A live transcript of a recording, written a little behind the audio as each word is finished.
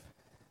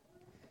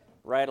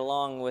right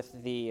along with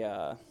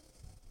the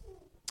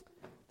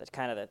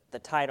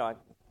title.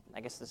 I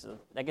guess this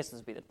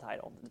would be the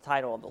title. The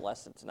title of the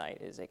lesson tonight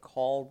is A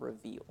Call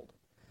Revealed.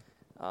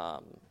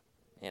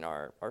 In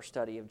our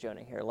study of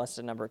Jonah here,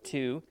 lesson number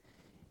 2,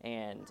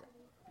 and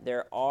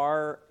there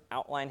are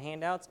outline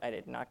handouts. I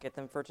did not get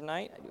them for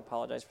tonight. I do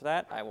apologize for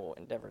that. I will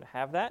endeavor to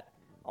have that,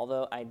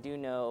 although I do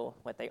know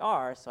what they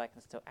are, so I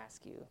can still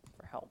ask you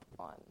for help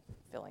on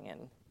filling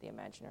in the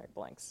imaginary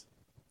blanks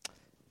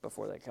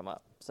before they come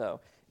up.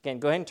 So, again,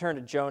 go ahead and turn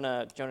to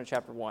Jonah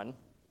chapter 1,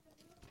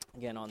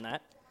 again on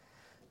that.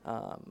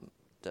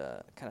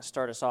 To kind of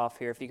start us off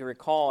here, if you can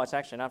recall, it's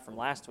actually not from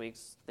last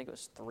week's, I think it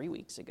was 3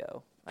 weeks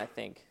ago, I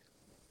think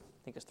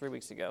it was 3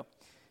 weeks ago,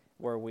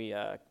 where we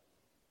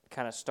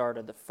kind of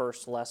started the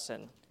first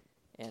lesson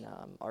in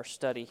our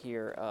study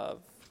here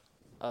of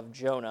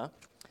Jonah,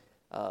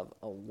 of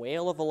a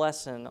whale of a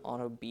lesson on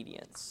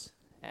obedience.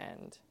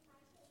 And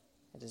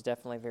it is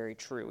definitely very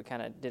true. We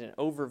kind of did an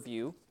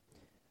overview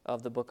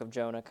of the book of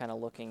Jonah, kind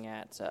of looking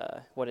at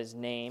what his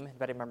name,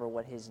 anybody remember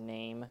what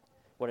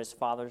his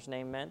father's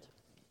name meant?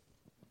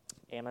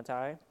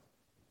 Amittai.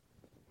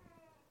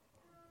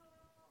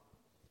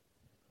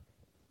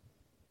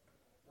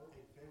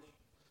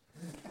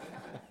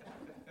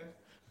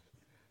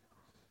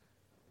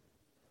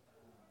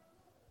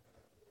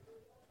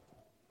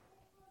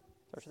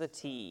 Starts with a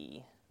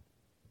T.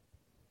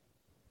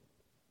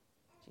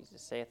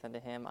 Jesus saith unto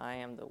him, I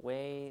am the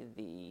way,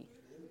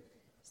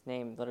 His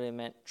name literally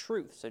meant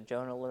truth. So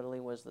Jonah literally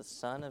was the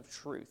son of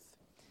truth,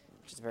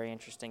 which is very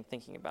interesting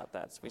thinking about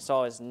that. So we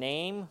saw his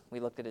name, we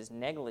looked at his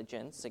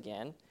negligence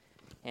again,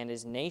 and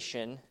his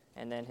nation,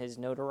 and then his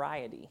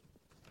notoriety,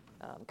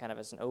 kind of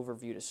as an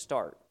overview to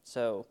start.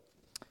 So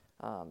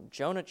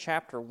Jonah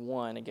chapter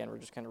 1, again, we're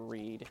just going to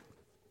read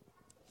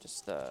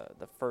just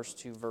the first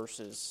 2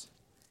 verses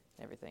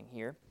and everything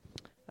here.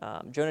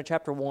 Jonah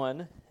chapter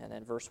 1, and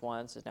then verse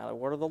 1 says, Now the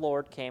word of the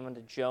Lord came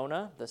unto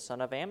Jonah, the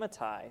son of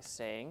Amittai,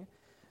 saying,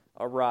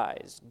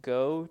 Arise,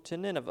 go to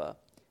Nineveh,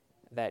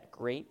 that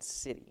great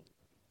city,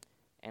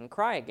 and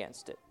cry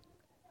against it,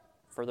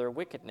 for their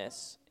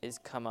wickedness is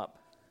come up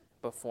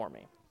before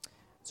me.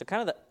 So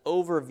kind of the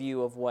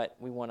overview of what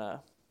we want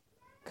to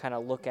kind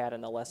of look at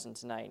in the lesson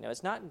tonight. Now,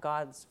 it's not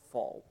God's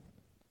fault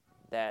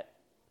that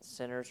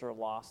sinners are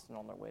lost and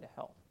on their way to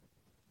hell.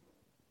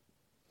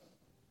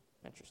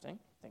 Interesting.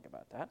 Think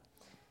about that.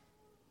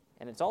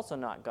 And it's also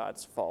not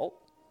God's fault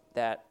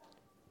that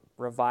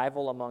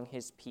revival among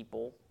his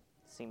people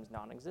seems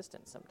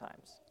non-existent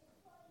sometimes.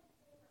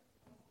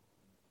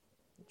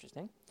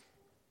 Interesting.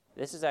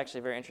 This is actually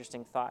a very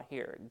interesting thought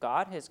here.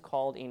 God has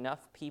called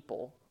enough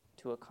people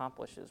to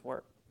accomplish his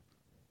work.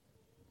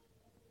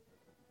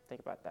 Think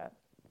about that.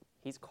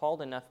 He's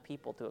called enough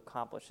people to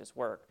accomplish his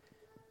work.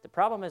 The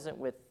problem isn't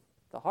with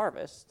the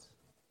harvest.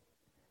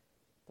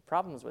 The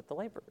problem is with the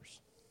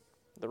laborers,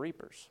 the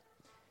reapers.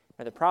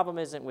 Now, the problem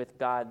isn't with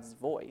God's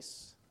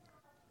voice.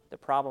 The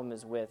problem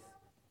is with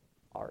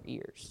our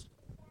ears.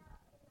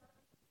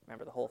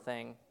 Remember the whole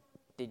thing,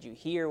 did you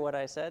hear what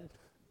I said?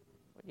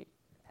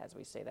 As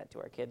we say that to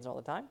our kids all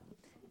the time.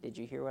 Did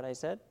you hear what I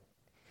said?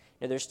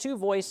 Now, there's 2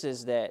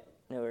 voices that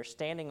are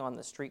standing on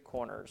the street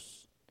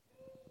corners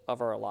of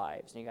our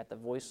lives. And you got the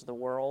voice of the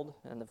world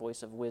and the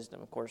voice of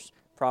wisdom. Of course,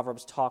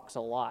 Proverbs talks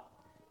a lot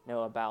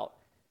about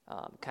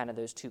kind of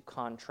those 2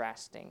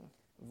 contrasting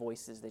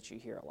voices that you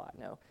hear a lot.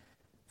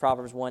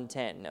 Proverbs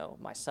 1:10,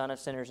 my son of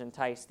sinners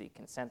entice thee,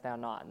 consent thou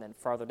not. And then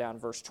farther down,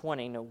 verse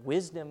 20,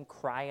 wisdom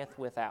crieth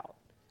without.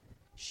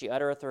 She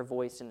uttereth her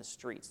voice in the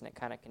streets. And it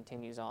kind of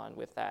continues on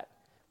with that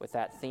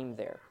theme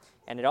there.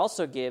 And it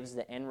also gives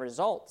the end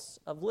results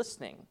of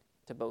listening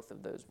to both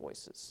of those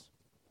voices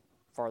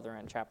farther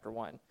in chapter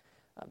 1.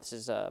 This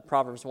is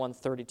Proverbs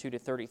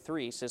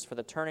 1:32-33. Says, For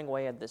the turning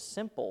away of the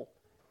simple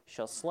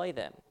shall slay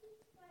them,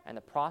 and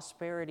the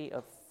prosperity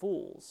of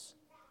fools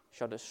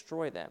shall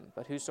destroy them.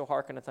 But whoso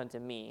hearkeneth unto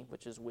me,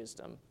 which is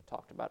wisdom,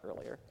 talked about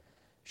earlier,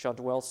 shall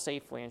dwell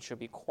safely and shall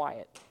be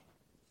quiet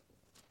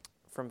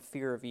from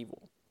fear of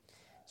evil.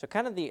 So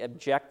kind of the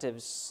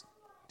objectives,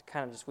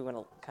 we want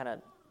to kind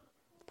of,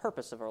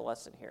 purpose of our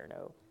lesson here,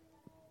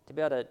 to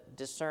be able to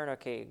discern,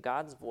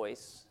 God's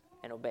voice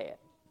and obey it.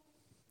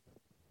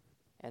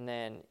 And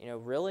then,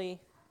 really,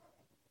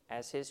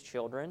 as his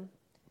children,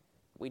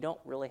 we don't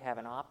really have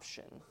an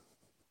option,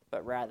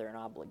 but rather an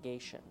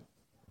obligation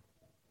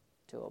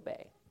to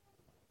obey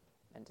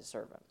and to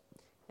serve him.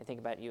 And think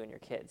about you and your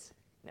kids.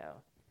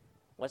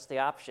 What's the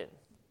option?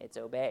 It's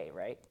obey,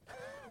 right?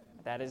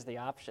 That is the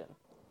option.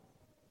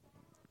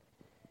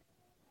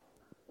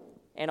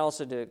 And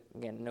also to,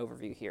 again, an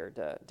overview here,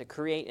 to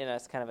create in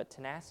us kind of a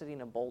tenacity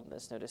and a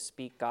boldness, to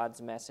speak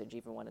God's message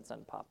even when it's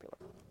unpopular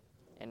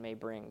and may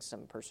bring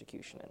some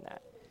persecution in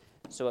that.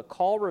 So A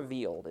Call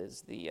Revealed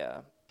is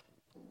the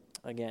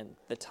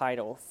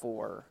title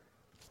for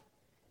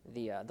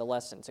the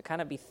lesson. So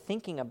kind of be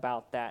thinking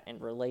about that in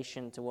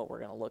relation to what we're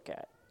going to look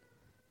at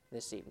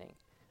this evening.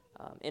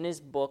 In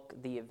his book,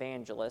 The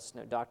Evangelist,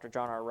 Dr.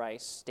 John R.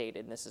 Rice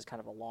stated, and this is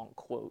kind of a long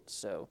quote,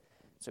 so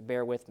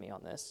bear with me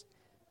on this.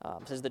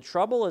 It says, the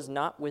trouble is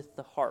not with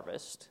the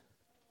harvest,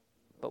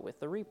 but with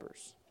the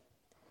reapers.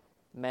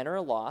 Men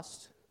are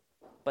lost,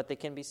 but they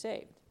can be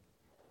saved.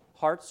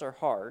 Hearts are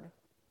hard,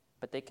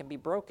 but they can be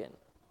broken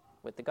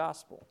with the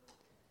gospel.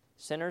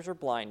 Sinners are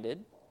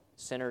blinded.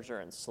 Sinners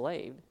are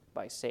enslaved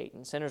by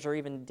Satan. Sinners are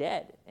even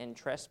dead in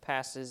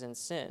trespasses and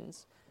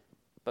sins.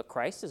 But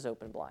Christ has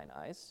opened blind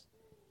eyes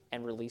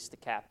and released the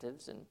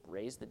captives and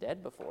raised the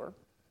dead before.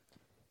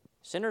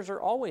 Sinners are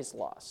always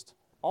lost,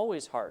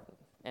 always hardened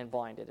and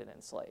blinded and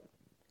enslaved.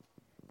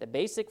 The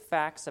basic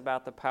facts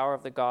about the power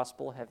of the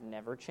gospel have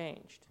never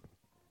changed.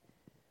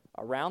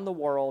 Around the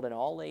world, in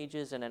all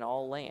ages and in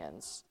all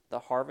lands, the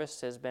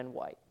harvest has been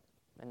white,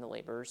 and the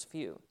laborers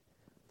few.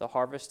 The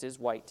harvest is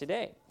white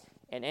today.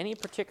 In any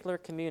particular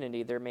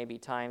community, there may be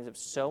times of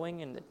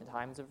sowing and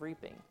times of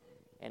reaping,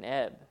 an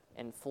ebb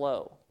and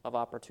flow of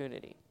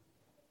opportunity.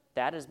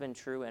 That has been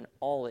true in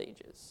all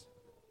ages,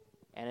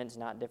 and it's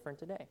not different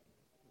today.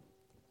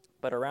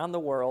 But around the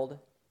world,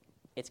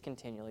 it's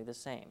continually the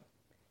same.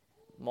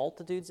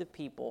 Multitudes of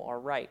people are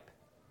ripe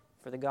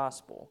for the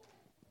gospel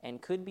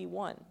and could be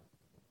won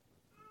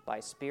by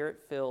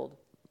spirit-filled,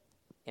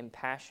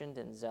 impassioned,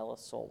 and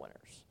zealous soul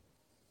winners.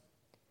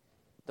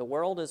 The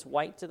world is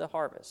white to the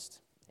harvest.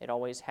 It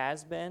always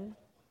has been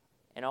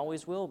and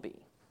always will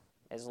be,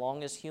 as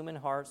long as human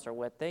hearts are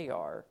what they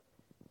are,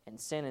 and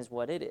sin is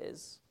what it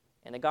is,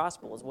 and the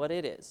gospel is what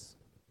it is.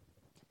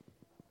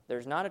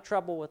 There's not a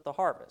trouble with the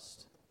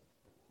harvest.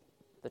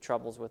 The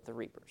trouble's with the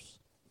reapers.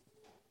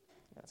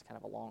 That's kind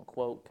of a long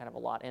quote, kind of a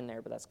lot in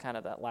there, but that's kind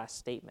of that last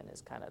statement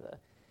is kind of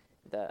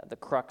the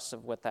crux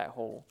of what that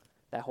whole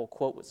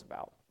quote was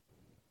about.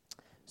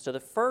 So the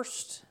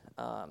first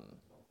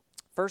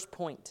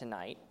point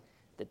tonight,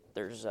 that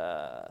there's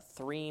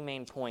 3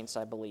 main points,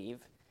 I believe,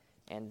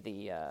 and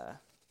the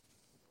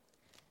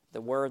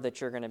word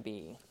that you're going to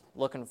be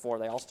looking for,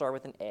 they all start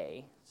with an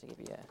A, so I'll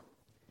give you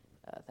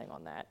a thing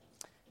on that.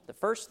 The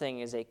first thing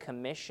is a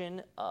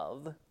commission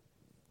of, and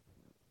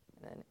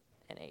then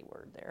an A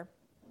word there.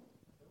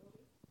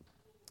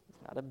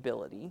 It's not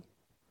ability.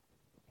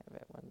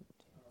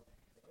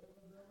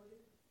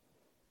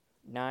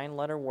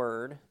 9-letter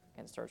word,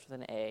 and it starts with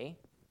an A.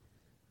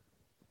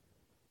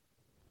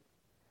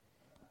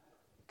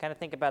 Kind of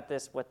think about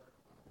this, what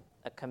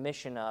a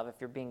commission of, if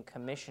you're being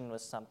commissioned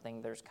with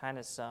something, there's kind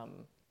of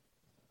some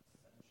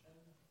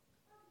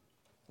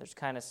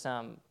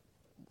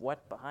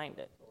what behind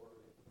it?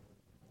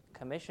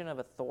 Commission of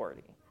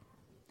authority.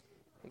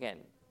 Again,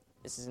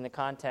 this is in the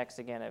context,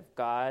 again, of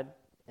God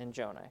and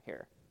Jonah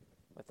here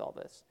with all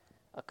this.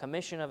 A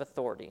commission of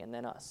authority, and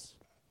then us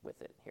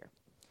with it here.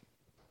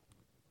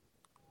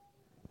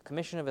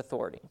 Commission of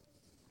authority.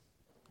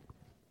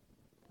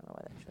 I don't know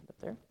why that showed up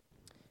there.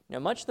 Now,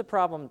 much of the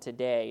problem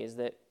today is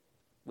that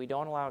we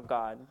don't allow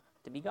God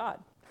to be God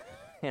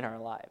in our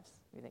lives.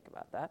 You think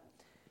about that.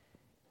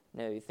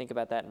 No, you think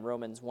about that in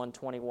Romans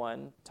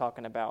 1:21,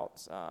 talking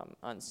about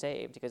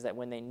unsaved, because that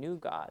when they knew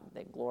God,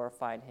 they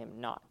glorified him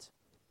not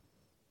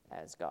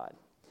as God.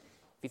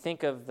 If you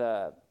think of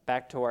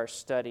back to our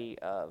study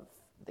of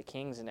the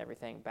kings and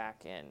everything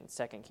back in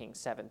 2 Kings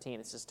 17,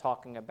 this is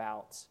talking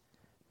about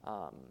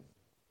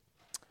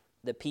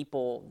the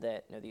people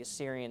that the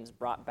Assyrians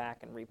brought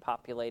back and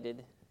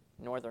repopulated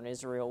northern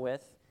Israel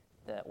with,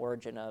 the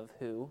origin of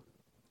who?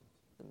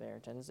 The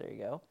Samaritans, there you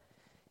go.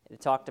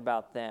 It talked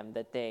about them,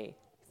 that they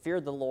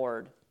feared the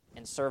Lord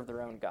and served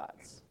their own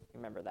gods.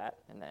 Remember that?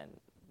 And then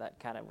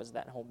that kind of was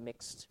that whole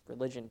mixed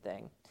religion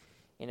thing.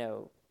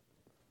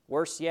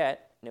 Worse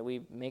yet, we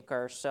make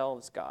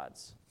ourselves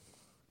gods.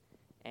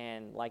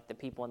 And like the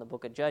people in the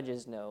book of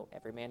Judges,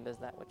 every man does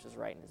that which is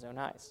right in his own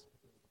eyes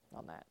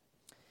on that.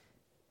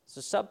 So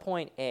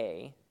subpoint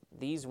A,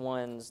 these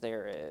ones,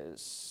 there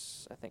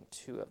is, I think,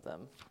 2 of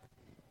them.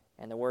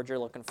 And the word you're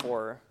looking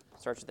for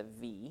starts with a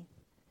V.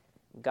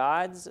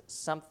 God's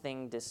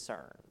something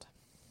discerned.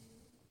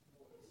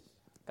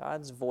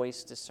 God's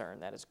voice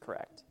discerned, that is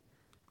correct.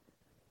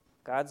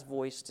 God's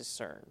voice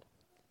discerned.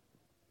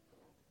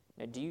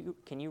 Now,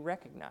 can you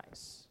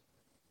recognize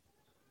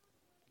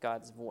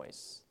God's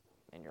voice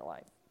in your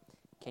life?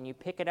 Can you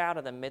pick it out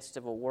of the midst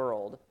of a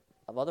world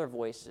of other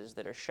voices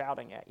that are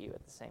shouting at you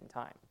at the same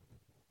time?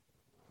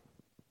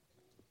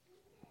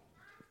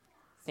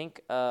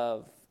 Think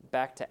of,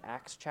 back to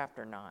Acts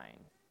chapter 9,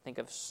 think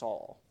of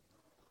Saul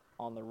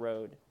on the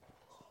road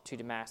to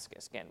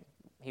Damascus. Again,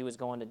 he was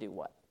going to do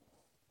what?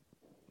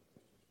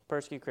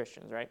 Persecute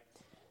Christians, right?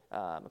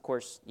 Of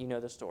course, you know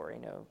the story.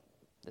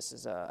 This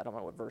is, I don't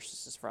know what verse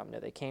this is from. No,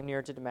 they came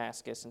near to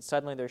Damascus, and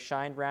suddenly there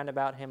shined round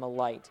about him a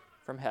light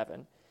from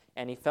heaven,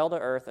 and he fell to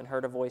earth and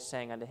heard a voice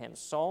saying unto him,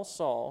 Saul,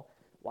 Saul,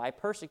 why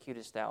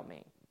persecutest thou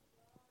me?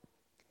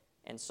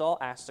 And Saul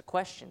asked a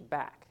question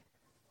back.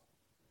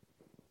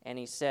 And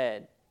he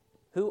said,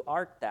 Who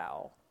art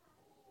thou?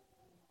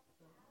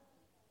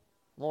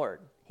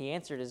 Lord. He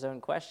answered his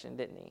own question,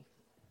 didn't he?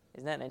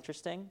 Isn't that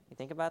interesting? You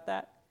think about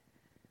that?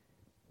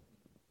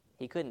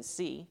 He couldn't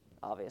see,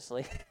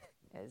 obviously,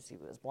 as he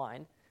was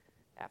blind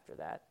after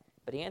that.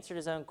 But he answered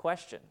his own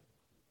question.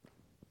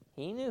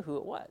 He knew who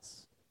it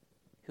was.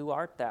 Who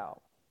art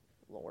thou,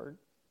 Lord?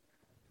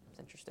 It's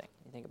interesting.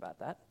 You think about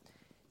that.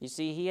 You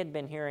see, he had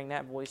been hearing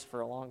that voice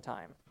for a long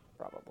time,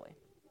 probably,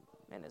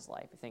 in his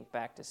life. You think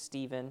back to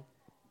Stephen,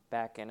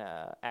 back in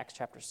Acts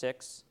chapter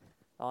 6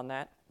 on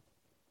that.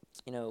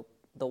 You know,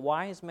 the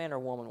wise man or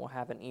woman will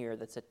have an ear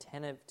that's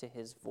attentive to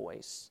his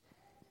voice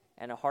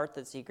and a heart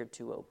that's eager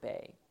to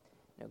obey.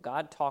 You know,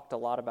 God talked a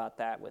lot about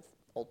that with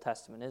Old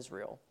Testament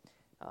Israel.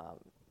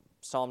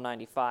 Psalm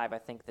 95, I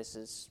think this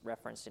is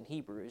referenced in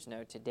Hebrews.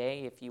 No,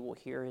 today, if you will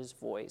hear his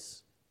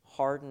voice,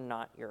 harden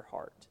not your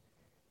heart.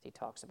 He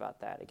talks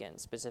about that again,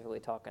 specifically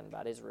talking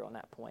about Israel in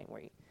that point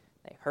where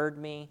they heard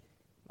me,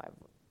 my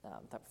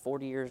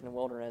 40 years in the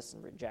wilderness,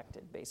 and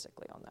rejected,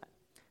 basically, on that.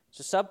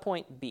 So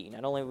subpoint B,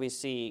 not only do we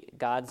see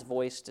God's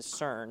voice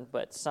discerned,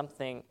 but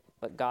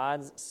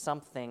God's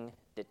something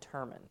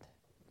determined.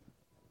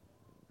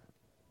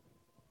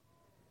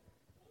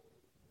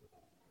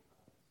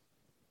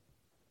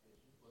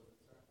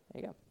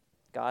 There you go.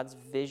 God's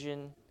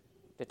vision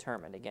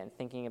determined. Again,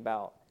 thinking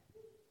about,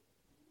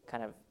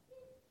 kind of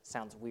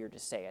sounds weird to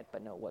say it,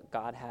 but no, what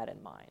God had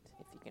in mind,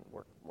 if you can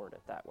word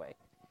it that way.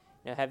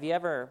 Now, have you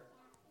ever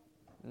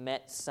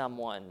met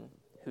someone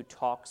who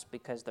talks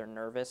because they're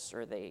nervous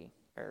or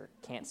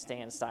can't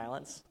stay in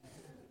silence?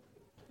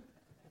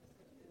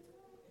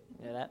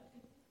 You know that?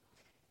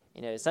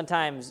 You know,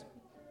 sometimes,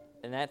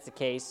 and that's the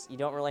case, you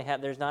don't really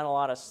there's not a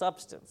lot of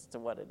substance to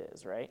what it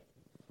is, right?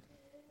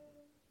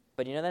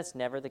 But you know that's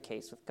never the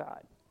case with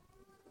God.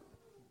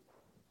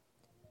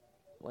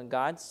 When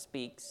God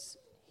speaks,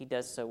 he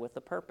does so with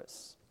a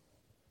purpose.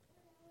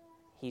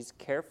 He's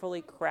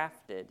carefully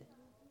crafted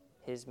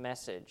his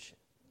message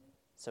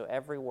so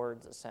every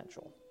word's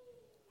essential.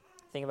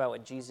 Think about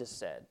what Jesus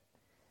said.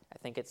 I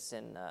think it's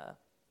in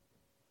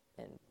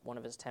one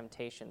of his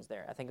temptations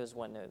there. I think it was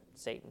when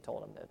Satan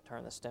told him to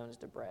turn the stones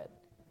to bread.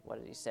 What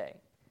did he say?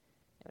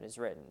 It is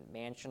written,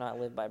 man shall not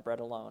live by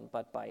bread alone,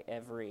 but by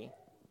every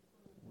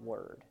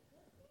word.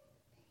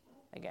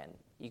 Again,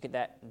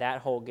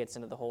 that whole gets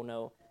into the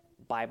whole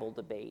Bible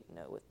debate,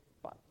 with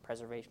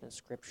preservation of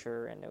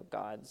Scripture and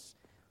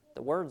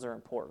the words are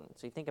important.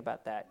 So you think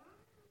about that.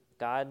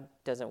 God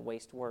doesn't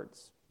waste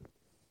words.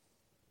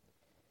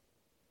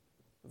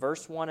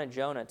 Verse 1 of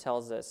Jonah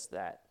tells us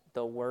that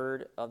the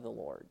word of the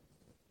Lord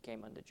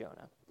came unto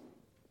Jonah.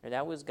 And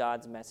that was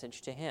God's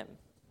message to him,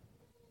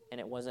 and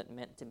it wasn't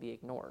meant to be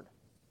ignored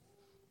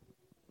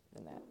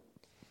in that.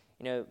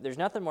 You know, there's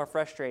nothing more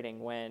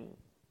frustrating when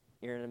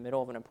you're in the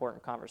middle of an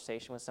important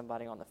conversation with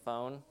somebody on the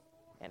phone,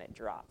 and it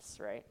drops,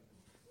 right?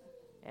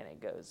 And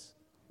it goes.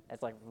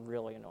 It's like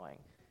really annoying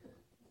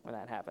when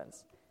that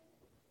happens.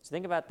 So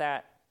think about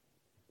that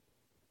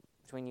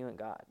between you and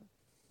God.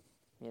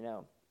 You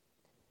know,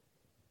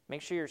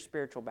 make sure your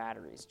spiritual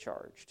battery's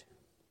charged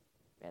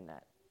in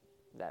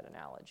that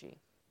analogy.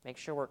 Make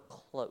sure we're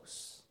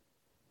close,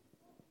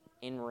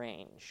 in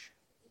range,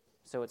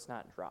 so it's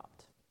not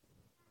dropped.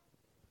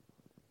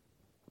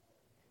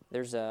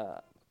 There's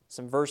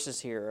some verses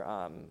here.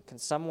 I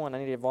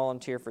need to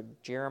volunteer for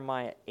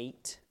Jeremiah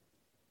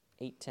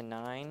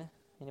 8-9.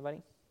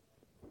 Anybody?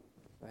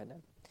 Go ahead,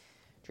 Dan.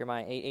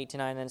 Jeremiah 8-9.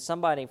 And then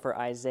somebody for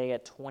Isaiah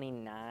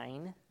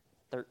 29:13.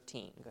 Go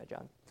ahead,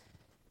 John.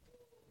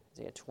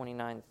 Isaiah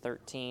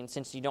 29:13.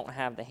 Since you don't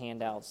have the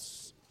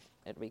handouts,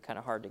 it'd be kind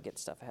of hard to get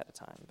stuff ahead of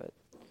time. But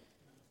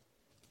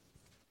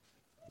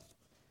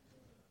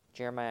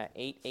Jeremiah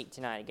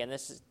 8-9. Again,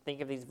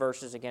 think of these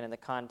verses again in the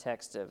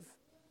context of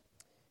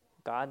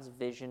God's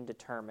vision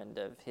determined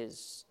of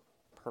his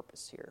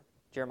purpose here.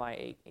 Jeremiah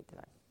 8-9. 8 and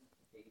 9.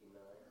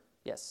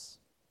 Yes.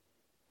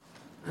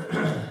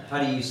 How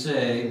do you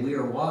say, we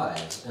are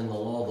wise, and the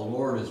law of the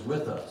Lord is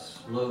with us?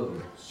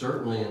 Lo,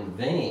 certainly in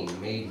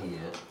vain made he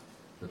it.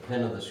 The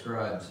pen of the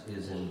scribes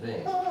is in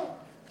vain.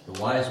 The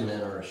wise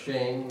men are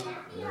ashamed,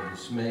 they are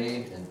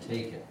dismayed and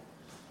taken.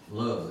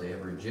 Lo, they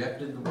have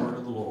rejected the word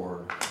of the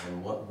Lord,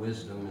 and what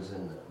wisdom is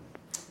in them?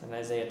 And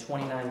Isaiah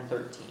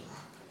 29:13.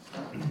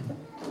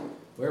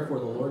 Wherefore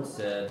the Lord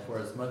said, for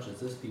as much as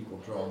this people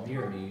draw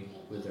near me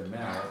with their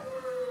mouth,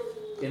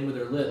 and with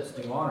their lips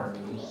do honor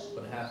me,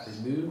 but have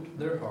removed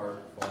their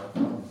heart far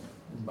from me,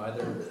 and by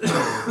their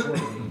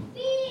authority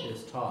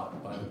is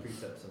taught by the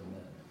precepts of men.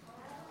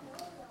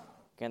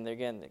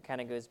 Again, it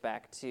kind of goes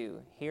back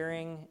to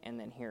hearing and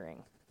then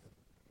hearing,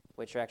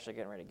 which you're actually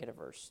getting ready to get a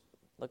verse.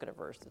 Look at a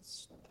verse that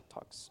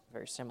talks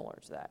very similar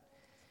to that.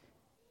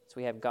 So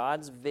we have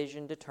God's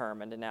vision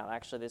determined, and now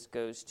actually this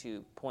goes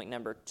to point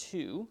number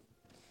 2.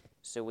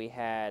 So we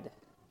had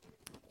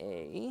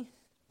go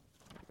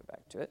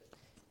back to it.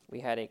 We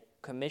had a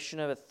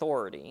commission of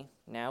authority.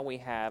 Now we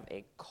have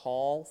a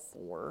call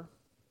for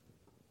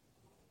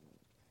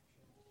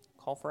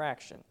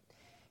action.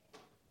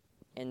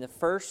 In the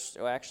first,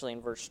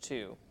 in verse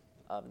 2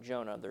 of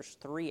Jonah, there's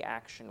 3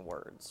 action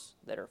words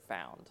that are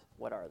found.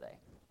 What are they?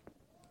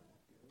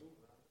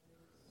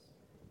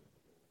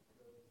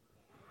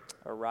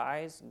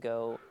 Arise,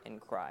 go,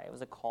 and cry. It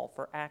was a call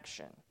for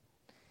action.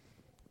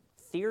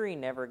 Theory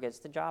never gets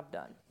the job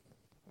done.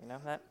 You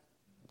know that?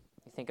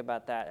 You think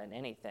about that in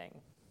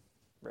anything,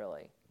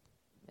 really,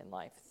 in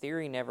life.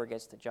 Theory never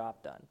gets the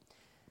job done.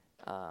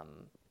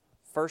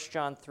 1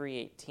 John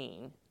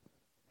 3:18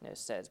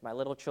 says, "My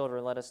little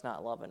children, let us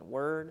not love in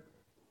word,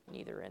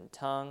 neither in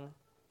tongue,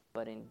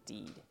 but in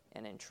deed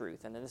and in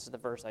truth." And then this is the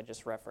verse I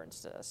just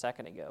referenced a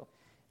second ago.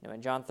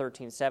 In John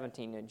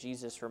 13:17,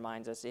 Jesus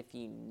reminds us, "If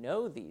ye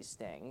know these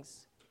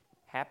things,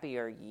 happy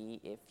are ye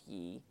if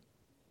ye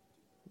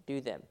do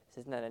them."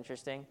 Isn't that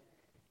interesting?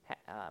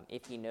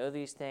 If ye know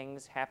these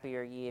things, happy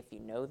are ye if ye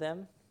know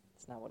them.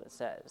 That's not what it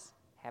says.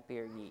 Happy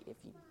are ye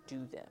if ye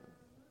do them.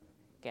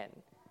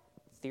 Again,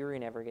 theory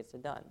never gets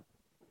it done.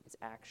 It's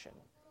action.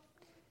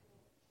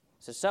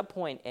 So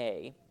subpoint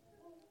A,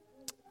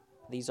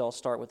 these all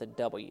start with a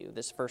W.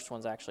 This first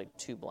one's actually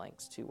 2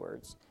 blanks, 2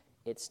 words.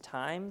 It's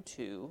time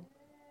to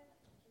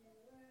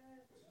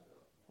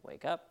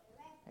wake up.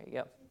 There you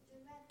go.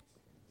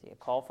 See, a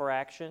call for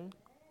action,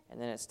 and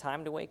then it's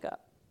time to wake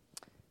up.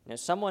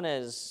 Someone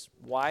has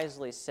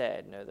wisely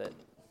said,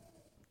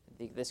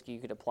 that you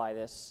could apply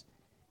this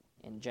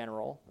in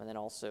general, and then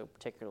also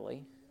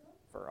particularly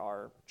for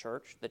our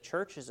church. The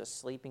church is a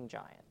sleeping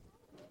giant.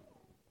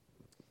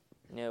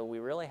 We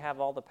really have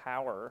all the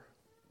power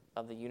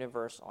of the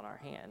universe on our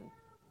hand,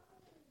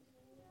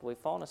 but we've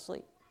fallen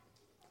asleep.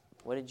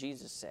 What did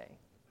Jesus say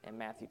in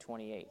Matthew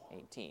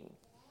 28:18?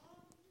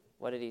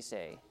 What did he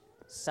say?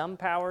 Some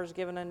power is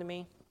given unto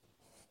me.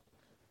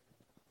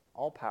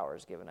 All power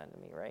is given unto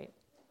me, right?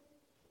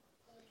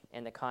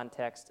 In the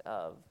context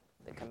of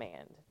the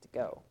command to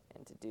go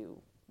and to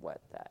do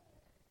that.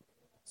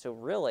 So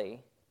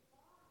really,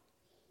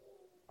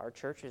 our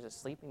church is a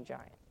sleeping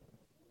giant.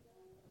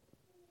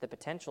 The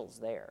potential's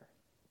there.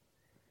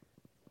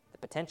 The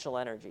potential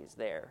energy is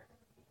there.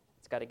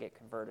 It's got to get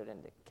converted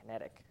into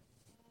kinetic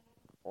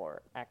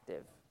or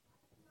active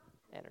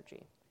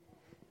energy.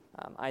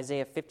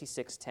 Isaiah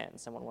 56:10.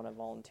 Someone want to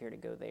volunteer to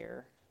go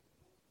there?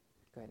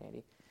 Go ahead,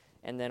 Andy.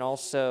 And then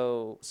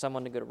also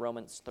someone to go to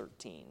Romans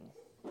 13.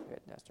 Go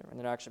ahead, Nestor. And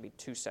there'll actually be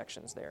 2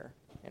 sections there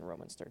in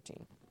Romans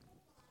 13.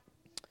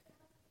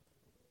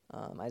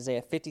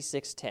 Isaiah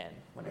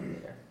 56:10. Whenever you're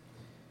there.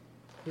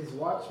 His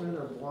watchmen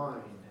are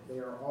blind. They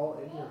are all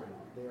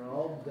ignorant. They are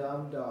all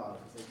dumb dogs.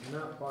 They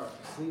cannot bark,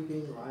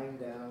 sleeping, lying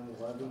down,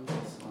 loving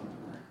to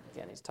slumber.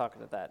 Again, he's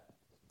talking to that.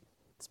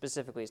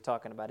 Specifically, he's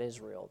talking about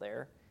Israel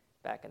there,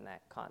 back in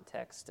that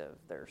context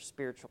of their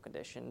spiritual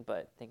condition.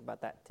 But think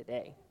about that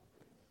today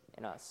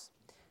in us.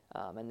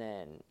 And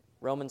then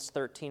Romans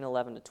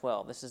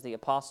 13:11-12. This is the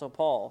Apostle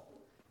Paul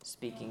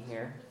speaking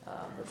here,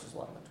 verses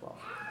 11 and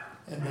 12.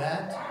 And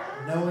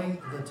that,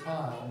 knowing the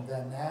time,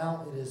 that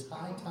now it is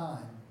high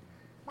time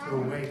to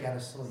awake out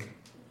of sleep.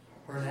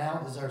 For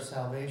now is our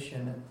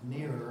salvation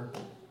nearer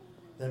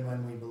than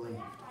when we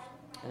believed.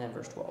 And then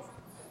verse 12.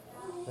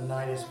 The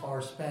night is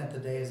far spent, the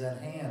day is at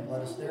hand.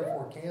 Let us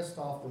therefore cast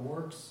off the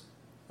works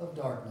of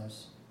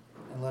darkness,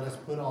 and let us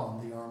put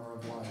on the armor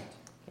of light.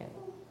 Okay.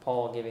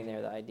 Paul giving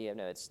there the idea of,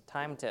 it's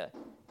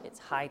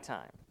high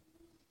time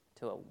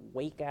to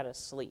awake out of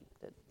sleep,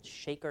 to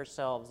shake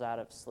ourselves out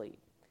of sleep.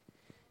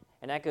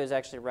 And that goes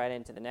actually right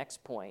into the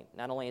next point.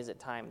 Not only is it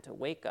time to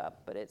wake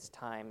up, but it's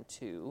time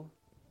to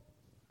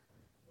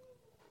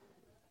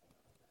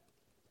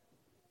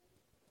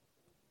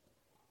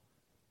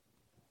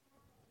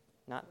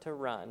not to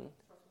run.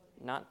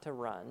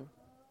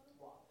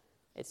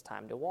 It's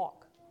time to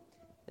walk.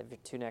 The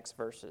 2 next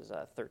verses,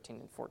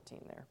 13 and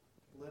 14 there.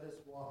 Let us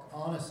walk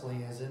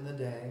honestly as in the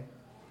day,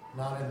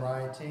 not in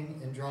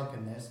rioting and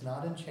drunkenness,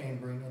 not in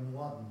chambering and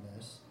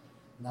wantonness,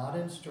 not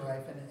in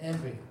strife and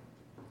envy.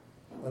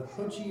 But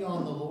put ye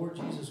on the Lord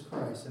Jesus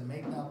Christ, and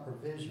make not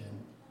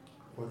provision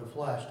for the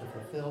flesh to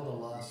fulfill the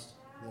lust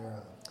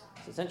thereof.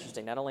 So it's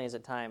interesting. Not only is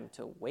it time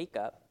to wake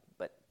up,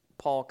 but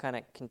Paul kind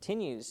of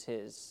continues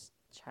his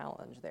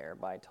challenge there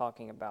by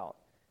talking about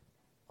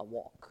a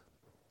walk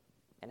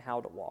and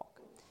how to walk.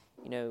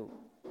 We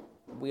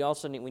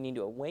need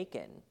to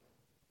awaken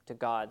to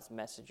God's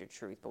message of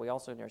truth, but we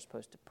also are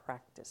supposed to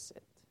practice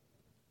it.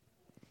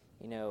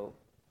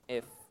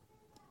 If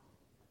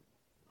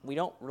we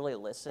don't really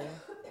listen,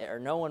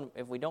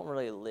 if we don't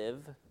really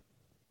live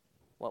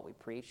what we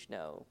preach,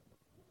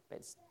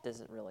 it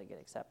doesn't really get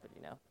accepted,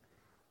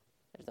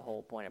 There's the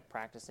whole point of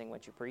practicing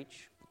what you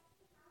preach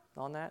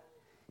on that.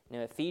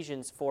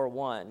 Ephesians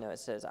 4:1, it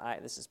says,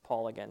 this is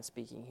Paul again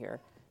speaking here.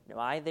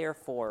 I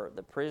therefore,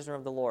 the prisoner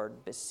of the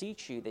Lord,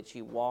 beseech you that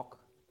you walk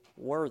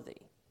worthy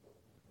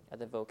of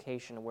the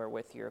vocation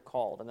wherewith you are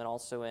called. And then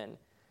also in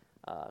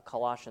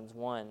Colossians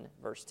 1,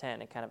 verse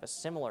 10, and kind of a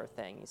similar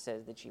thing, he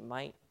says that you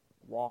might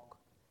walk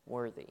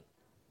worthy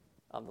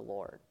of the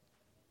Lord.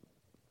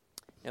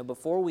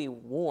 Before we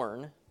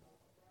warn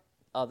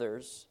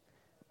others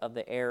of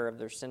the error of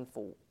their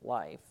sinful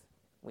life,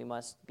 we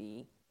must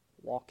be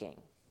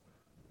walking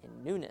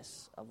in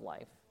newness of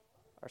life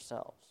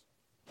ourselves.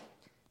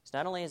 So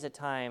not only is it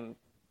time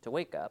to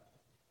wake up,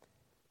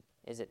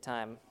 is it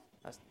time,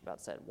 I was about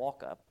to say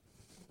walk up,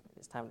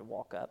 it's time to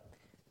walk up,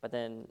 but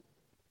then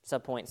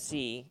subpoint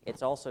C,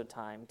 it's also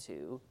time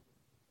to,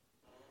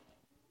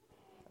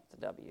 that's the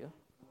W,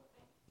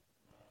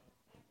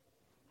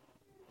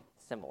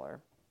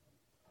 similar,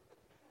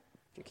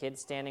 If your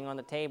kid's standing on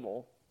the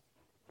table,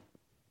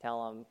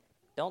 tell them,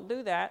 don't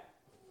do that.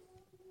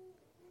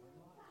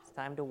 It's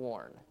time to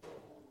warn.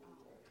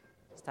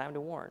 It's time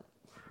to warn.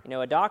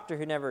 A doctor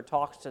who never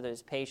talks to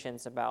his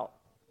patients about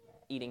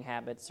eating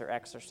habits or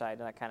exercise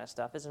and that kind of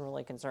stuff isn't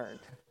really concerned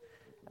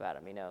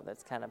about them.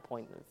 That's kind of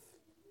point of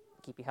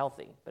keep you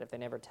healthy. But if they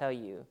never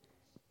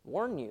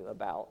warn you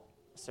about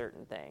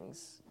certain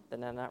things, then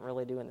they're not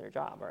really doing their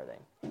job, are they?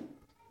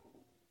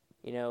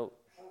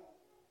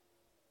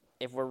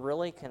 If we're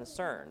really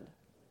concerned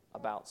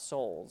about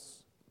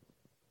souls,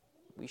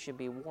 we should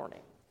be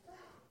warning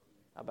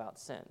about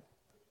sin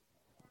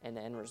and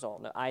the end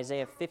result. Now,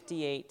 Isaiah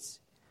 58,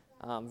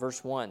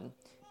 verse 1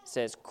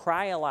 says,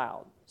 "Cry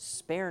aloud,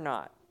 spare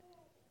not,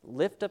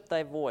 lift up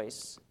thy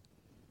voice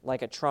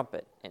like a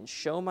trumpet, and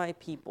show my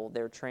people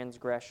their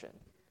transgression,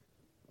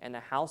 and the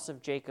house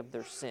of Jacob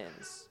their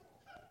sins."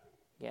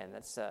 Again,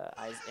 that's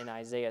in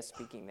Isaiah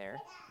speaking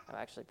there.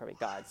 Actually, probably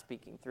God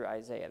speaking through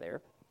Isaiah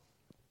there.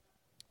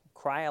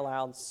 Cry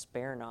aloud,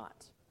 spare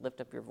not,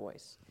 lift up your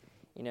voice.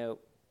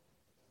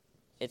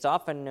 It's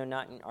often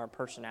not in our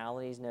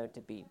personalities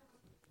to be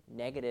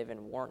negative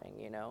and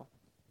warning,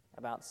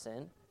 about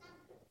sin,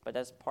 but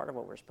that's part of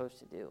what we're supposed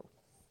to do.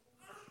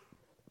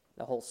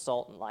 The whole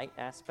salt and light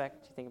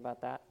aspect, you think about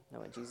that?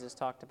 What Jesus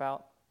talked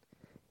about?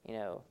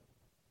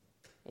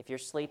 If you're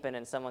sleeping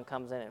and someone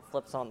comes in and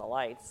flips on the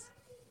lights,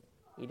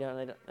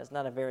 that's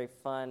not a very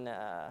fun,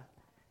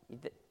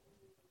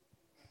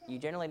 you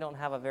generally don't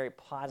have a very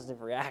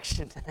positive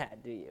reaction to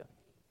that, do you?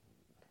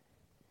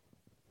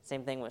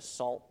 Same thing with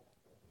salt.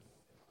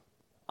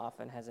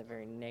 Often has a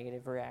very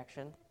negative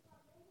reaction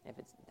if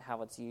it's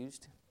how it's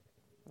used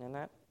in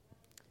that.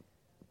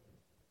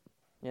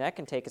 That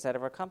can take us out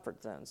of our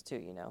comfort zones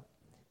too,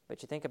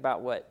 But you think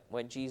about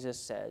what Jesus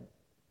said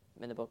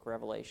in the book of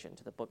Revelation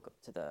to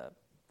the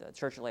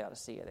church of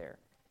Laodicea there.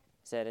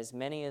 He said, "As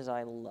many as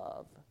I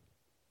love,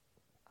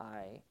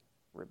 I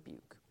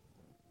rebuke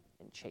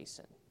and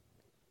chasten.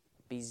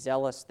 Be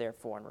zealous,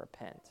 therefore, and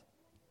repent."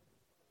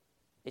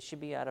 It should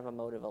be out of a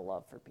motive of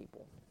love for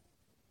people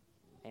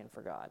and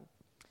for God.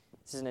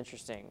 This is an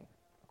interesting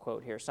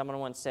quote here. Someone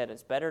once said,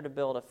 "It's better to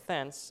build a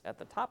fence at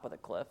the top of the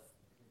cliff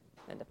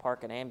than to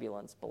park an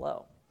ambulance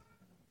below."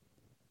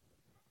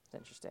 It's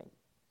interesting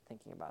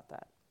thinking about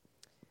that.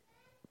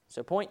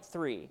 So point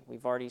 3,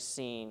 we've already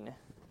seen,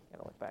 I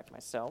gotta look back to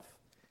myself,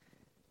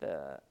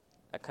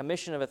 a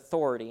commission of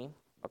authority,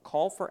 a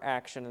call for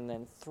action, and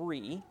then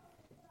 3,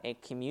 a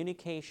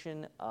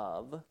communication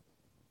of.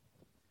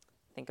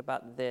 Think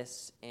about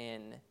this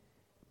in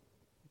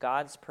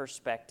God's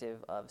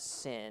perspective of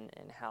sin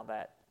and how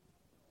that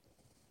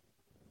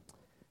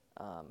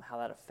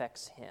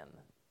affects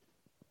him.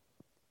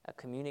 A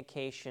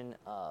communication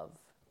of.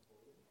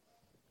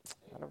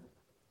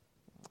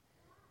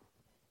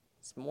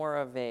 It's more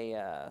of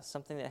a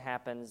something that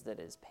happens that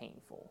is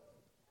painful.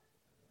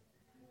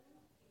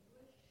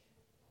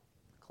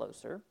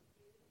 Closer.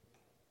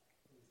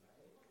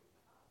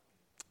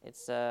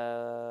 It's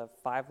a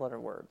 5-letter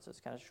word, so it's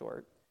kind of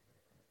short.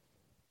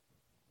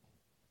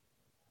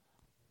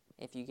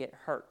 If you get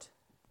hurt,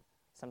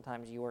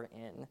 sometimes you are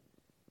in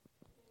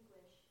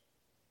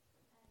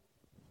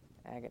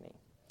agony.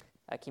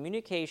 A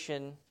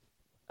communication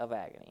of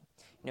agony.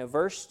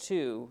 Verse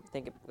 2,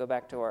 go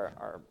back to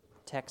our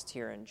text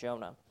here in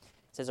Jonah.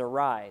 It says,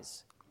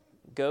 "Arise,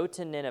 go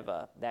to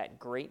Nineveh, that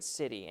great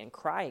city, and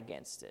cry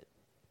against it,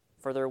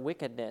 for their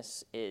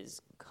wickedness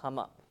is come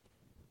up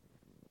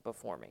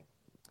before me."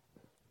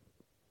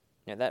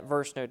 That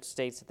verse note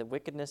states that the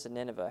wickedness of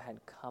Nineveh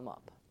had come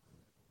up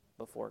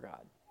before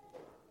God.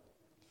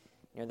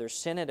 Their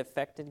sin had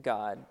affected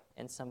God,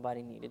 and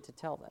somebody needed to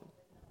tell them.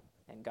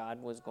 And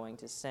God was going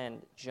to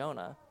send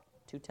Jonah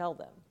to tell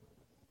them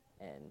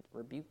and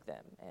rebuke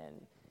them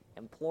and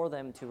implore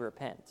them to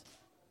repent.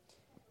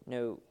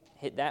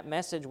 That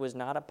message was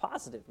not a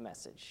positive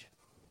message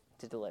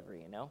to deliver,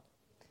 And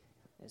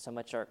so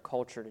much our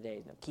culture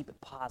today, keep it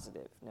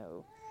positive,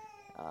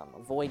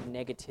 avoid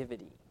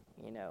negativity,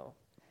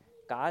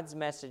 God's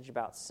message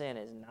about sin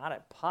is not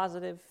a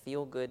positive,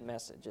 feel-good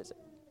message, is it?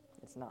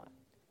 It's not.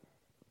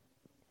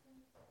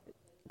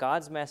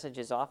 God's message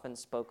is often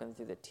spoken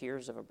through the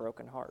tears of a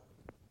broken heart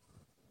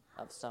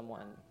of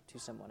someone to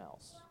someone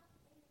else.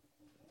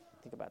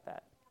 Think about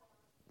that.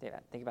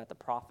 Think about the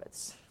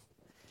prophets,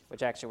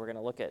 which actually we're going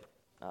to look at.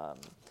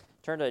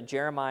 Turn to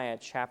Jeremiah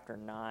chapter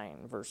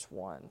 9, verse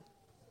 1.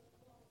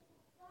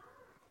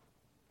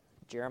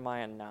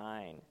 Jeremiah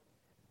 9,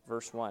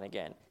 verse 1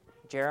 again.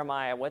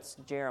 Jeremiah, what's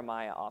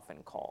Jeremiah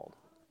often called?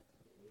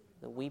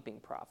 The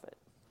weeping prophet.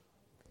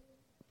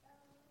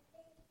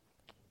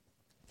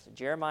 So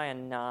Jeremiah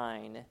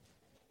 9,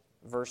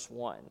 verse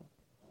 1.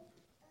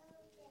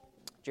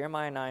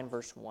 Jeremiah 9,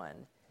 verse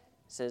 1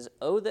 says,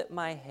 "Oh, that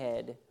my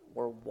head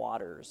were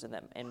waters,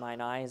 and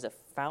mine eyes a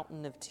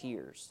fountain of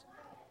tears,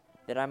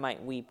 that I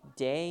might weep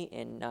day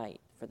and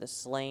night for the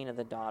slain of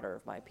the daughter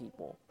of my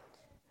people."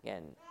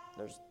 Again,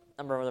 there's a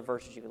number of other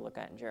verses you could look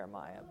at in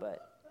Jeremiah,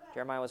 but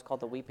Jeremiah was called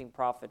the weeping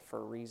prophet for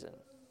a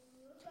reason.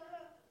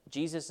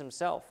 Jesus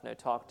himself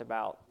talked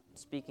about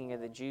speaking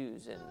of the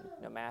Jews in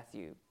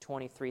Matthew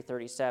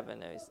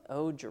 23:37,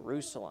 "O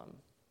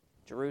Jerusalem,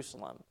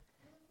 Jerusalem,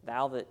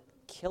 thou that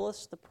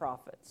killest the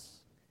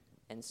prophets,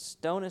 and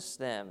stonest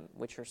them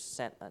which are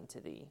sent unto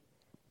thee,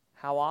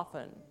 how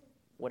often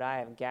would I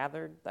have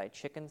gathered thy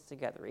chickens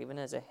together, even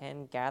as a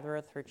hen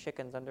gathereth her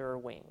chickens under her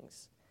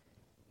wings,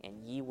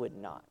 and ye would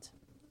not."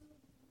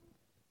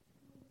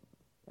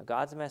 Now,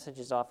 God's message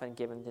is often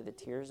given to the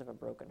tears of a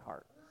broken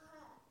heart.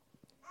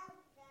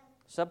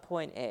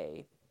 Subpoint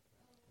A,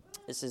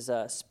 this is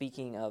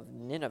speaking of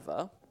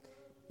Nineveh.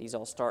 These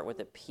all start with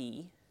a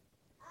P.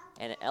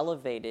 An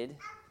elevated,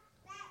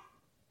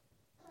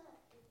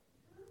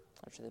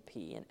 after the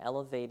P, an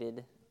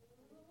elevated,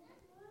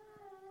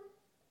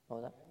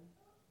 what was that?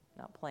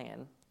 Not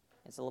plan.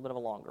 It's a little bit of a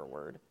longer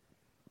word.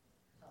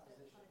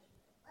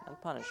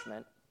 Not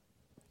punishment.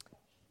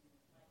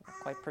 Not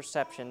quite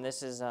perception.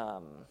 This is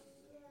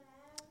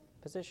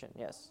position,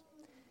 yes.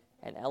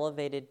 An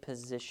elevated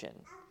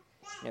position.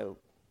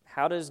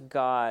 How does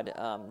God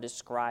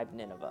describe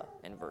Nineveh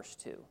in verse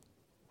 2?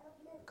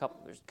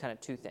 There's kind of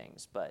two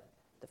things, but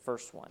the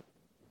first one,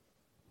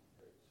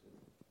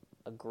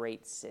 a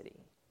great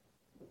city.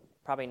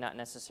 Probably not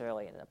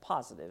necessarily in a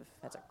positive.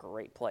 That's a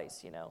great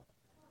place,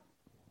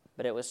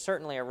 But it was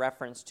certainly a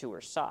reference to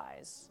her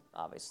size,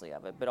 obviously,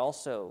 of it, but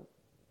also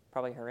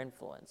probably her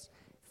influence.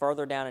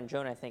 Farther down in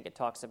Jonah, I think it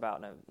talks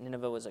about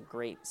Nineveh was a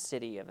great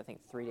city of,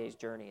 3 days'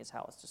 journey is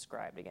how it's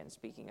described. Again,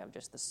 speaking of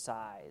just the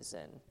size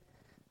and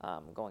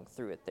going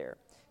through it there.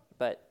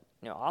 But,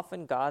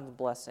 often God's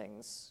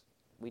blessings,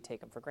 we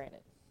take them for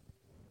granted.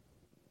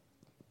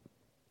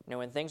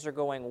 When things are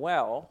going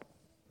well,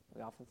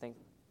 we often think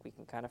we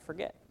can kind of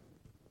forget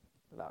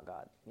about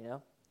God,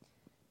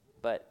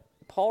 But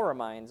Paul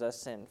reminds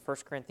us in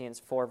 1 Corinthians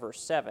 4,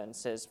 verse 7,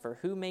 says, "For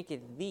who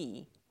maketh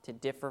thee to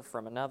differ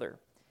from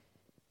another?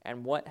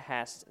 And what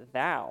hast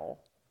thou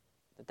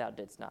that thou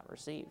didst not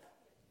receive?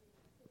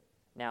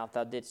 Now if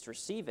thou didst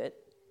receive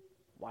it,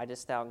 why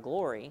dost thou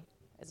glory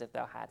as if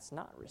thou hadst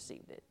not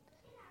received it?"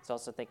 It's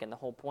also thinking the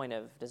whole point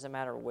of, doesn't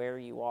matter where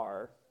you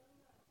are,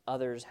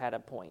 others had a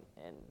point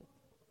in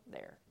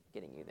there,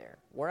 getting you there.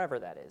 Wherever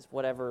that is,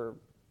 whatever,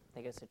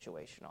 think a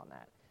situation on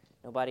that.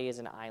 Nobody is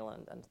an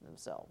island unto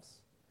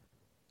themselves.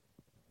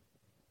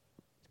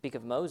 Speak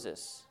of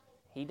Moses,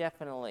 he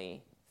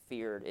definitely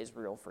feared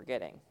Israel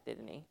forgetting,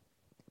 didn't he?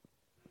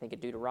 Think of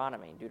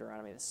Deuteronomy,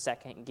 the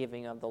second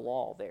giving of the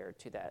law there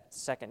to that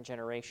second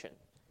generation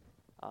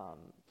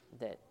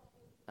that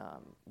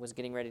was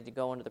getting ready to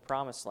go into the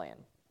promised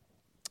land.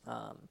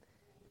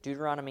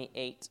 Deuteronomy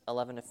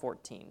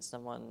 8:11-14.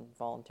 Someone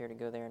volunteer to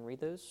go there and read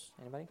those?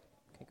 Anybody?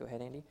 Okay, go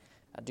ahead, Andy.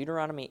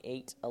 Deuteronomy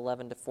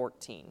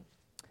 8:11-14.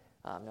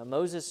 Now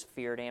Moses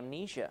feared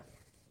amnesia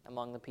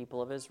among the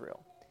people of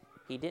Israel.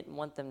 He didn't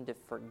want them to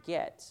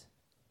forget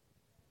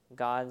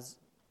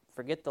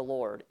the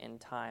Lord in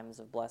times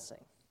of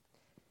blessing.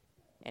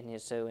 And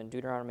so in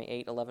Deuteronomy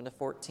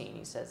 8:11-14,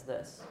 he says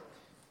this: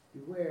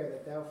 "Beware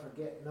that thou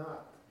forget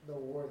not the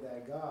Lord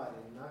thy God,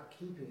 in not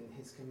keeping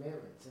his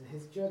commandments and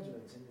his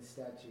judgments and his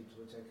statutes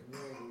which I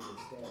command thee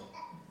this day.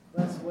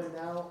 Lest when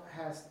thou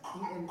hast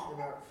eaten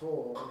and art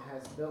full, and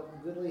hast built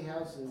goodly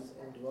houses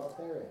and dwelt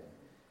therein,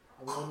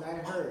 and when thy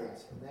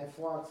herds and thy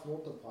flocks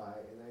multiply,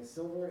 and thy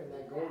silver and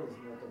thy gold is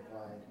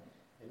multiplied,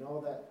 and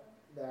all that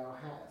thou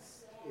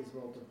hast is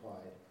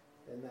multiplied,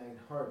 then thine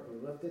heart be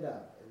lifted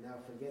up, and thou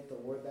forget the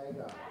Lord thy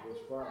God,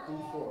 which brought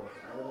thee forth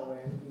out of the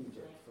land of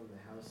Egypt from the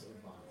house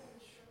of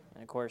bondage."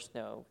 And of course,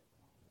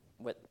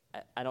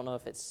 I don't know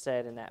if it's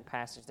said in that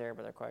passage there,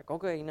 but they're like,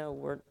 okay,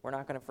 we're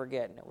not going to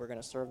forget. We're going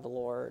to serve the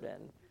Lord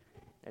and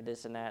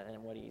this and that.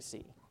 And what do you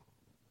see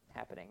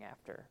happening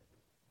after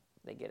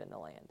they get in the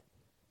land?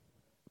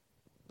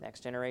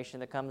 Next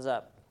generation that comes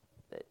up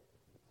that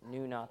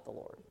knew not the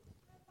Lord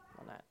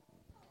on that.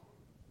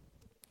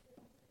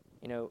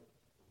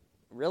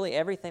 Really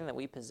everything that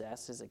we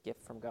possess is a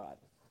gift from God.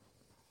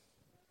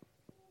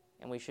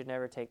 And we should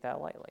never take that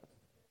lightly.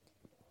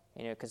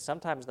 Because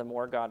sometimes the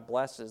more God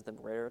blesses, the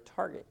greater a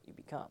target you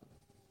become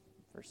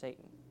for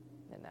Satan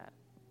in that.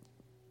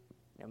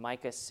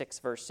 Micah 6,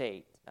 verse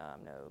 8,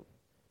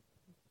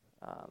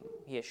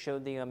 he has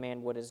showed thee, O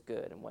man, what is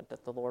good, and what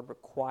doth the Lord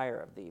require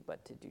of thee,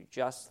 but to do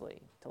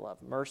justly, to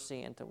love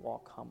mercy, and to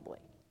walk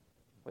humbly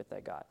with thy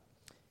God.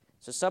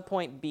 So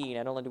subpoint B,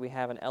 not only do we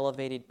have an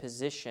elevated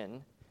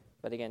position,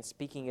 but again,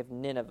 speaking of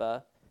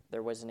Nineveh,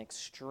 there was an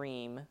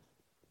extreme,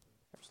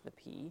 there's the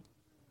P,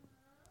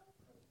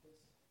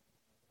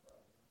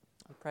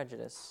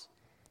 prejudice.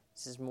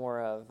 This is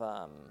more of,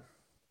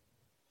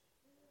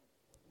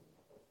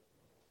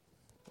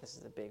 this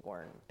is a big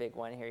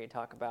one here you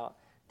talk about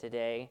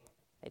today.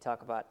 They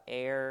talk about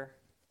air.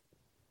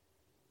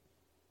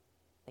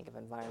 Think of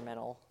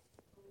environmental.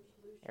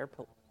 Air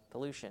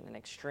pollution and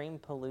extreme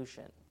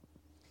pollution.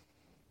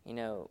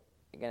 Again,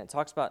 it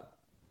talks about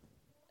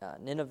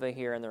Nineveh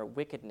here, and their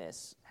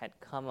wickedness had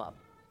come up.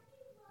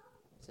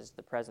 This is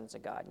the presence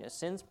of God.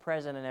 Sin's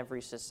present in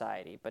every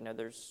society, but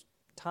there's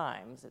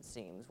times, it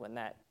seems, when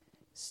that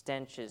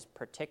stench is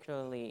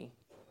particularly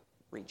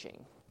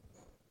reaching.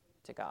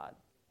 to God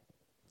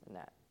in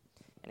that.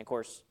 And of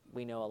course,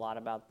 we know a lot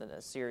about the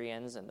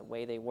Assyrians and the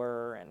way they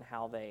were and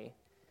how they,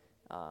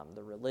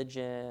 the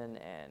religion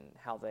and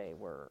how they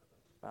were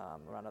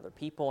around other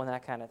people and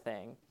that kind of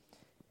thing.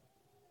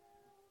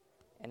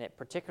 And it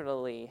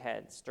particularly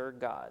had stirred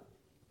God.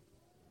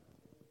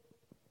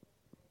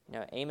 You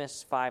know,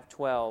 Amos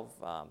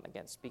 5:12,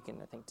 again, speaking,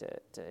 I think,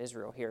 to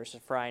Israel here,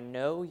 says, "For I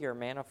know your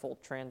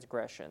manifold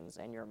transgressions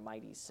and your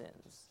mighty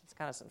sins." It's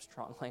kind of some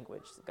strong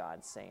language that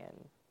God's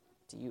saying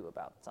to you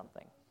about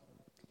something.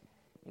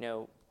 You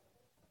know,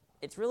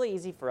 it's really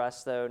easy for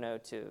us, though,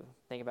 to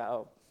think about,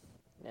 oh,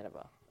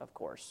 Nineveh, of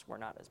course, we're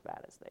not as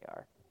bad as they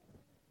are.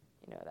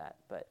 You know that.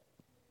 But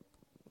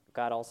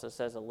God also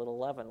says a little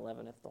leaven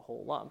leaveneth the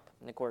whole lump.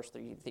 And, of course,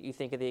 you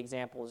think of the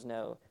examples,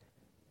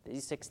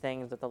 these 6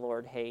 things that the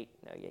Lord hate,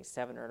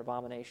 7 are an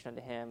abomination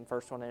unto him.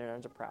 First one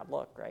is a proud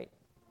look, right?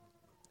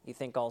 You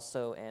think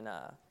also in,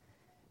 I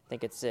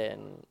think it's in,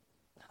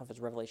 I don't know if it's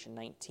Revelation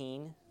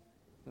 19,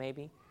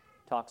 maybe,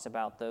 talks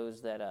about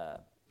those that,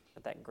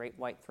 at that great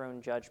white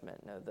throne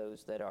judgment,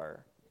 those that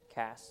are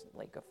cast in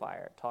lake of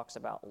fire. It talks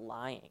about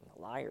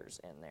liars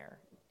in there,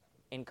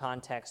 in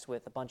context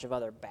with a bunch of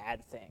other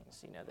bad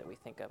things, that we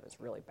think of as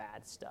really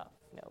bad stuff,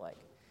 like,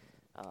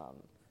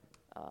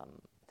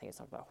 I think it's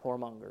talking about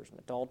whoremongers and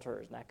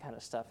adulterers and that kind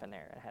of stuff in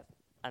there,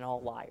 and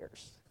all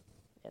liars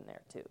in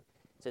there too.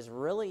 So it's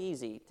really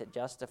easy to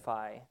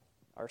justify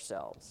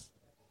ourselves,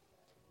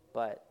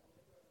 but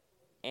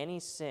any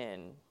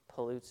sin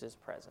pollutes his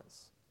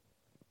presence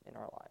in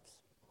our lives.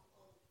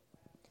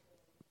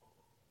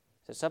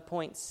 So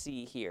subpoint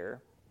C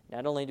here,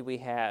 not only do we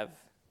have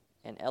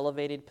an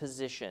elevated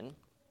position,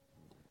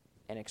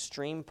 an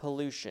extreme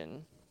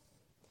pollution,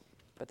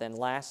 but then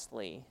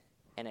lastly,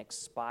 an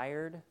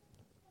expired,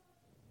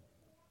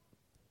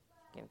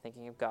 again,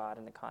 thinking of God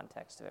in the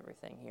context of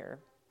everything here,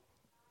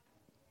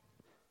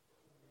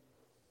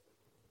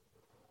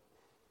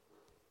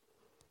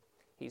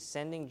 he's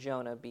sending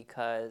Jonah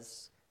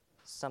because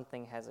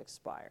something has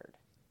expired.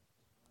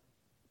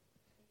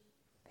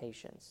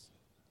 Patience.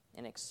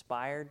 An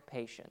expired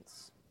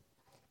patience.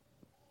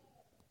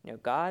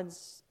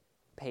 God's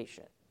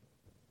patient.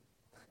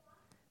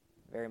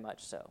 Very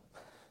much so.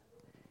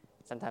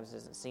 Sometimes it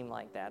doesn't seem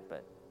like that,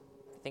 but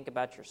if you think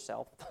about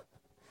yourself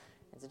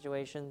in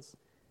situations,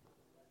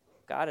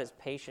 God is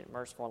patient,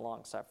 merciful, and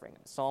long-suffering.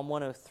 Psalm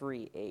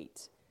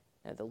 103:8.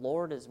 Now, the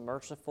Lord is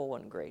merciful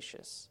and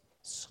gracious,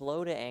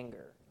 slow to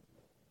anger,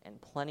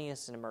 and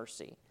plenteous in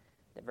mercy.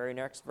 The very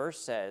next verse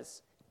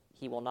says,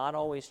 he will not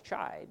always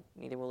chide,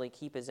 neither will he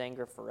keep his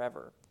anger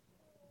forever.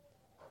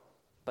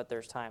 But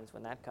there's times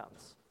when that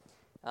comes.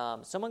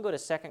 Someone go to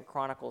 2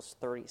 Chronicles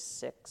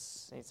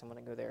 36. I need someone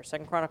to go there.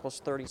 2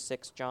 Chronicles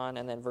 36, John,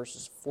 and then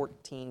verses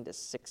 14 to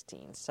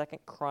 16. 2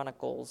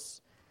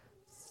 Chronicles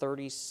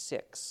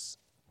 36,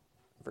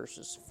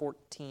 verses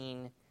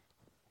 14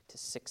 to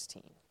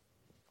 16.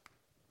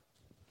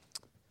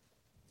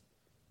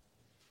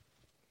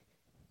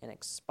 An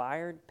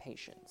expired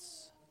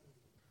patience.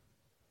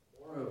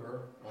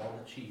 Moreover, all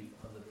the chief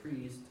of the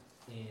priest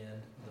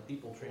and the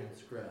people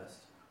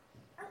transgressed.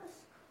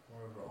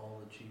 Moreover,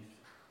 all the chief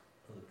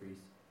of the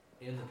priest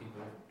and the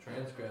people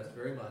transgressed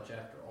very much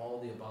after all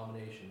the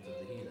abominations of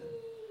the heathen,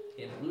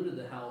 and polluted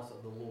the house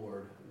of the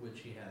Lord, which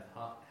he hath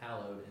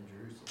hallowed in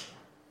Jerusalem.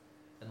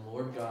 And the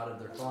Lord God of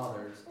their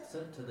fathers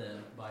sent to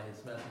them by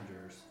his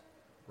messengers,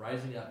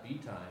 rising up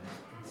betimes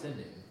and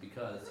sending,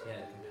 because he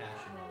had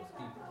compassion on his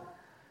people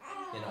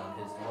and on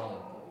his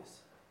dwelling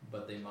place.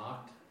 But they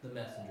mocked the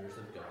messengers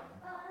of God,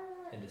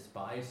 and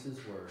despised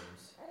his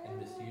words, and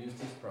misused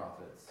his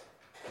prophets,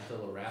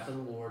 until the wrath of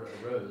the Lord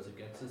arose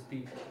against his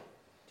people,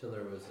 till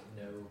there was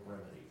no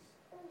remedy.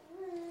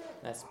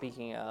 That's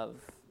speaking of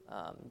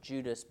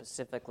Judah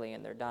specifically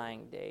in their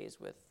dying days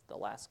with the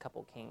last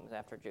couple kings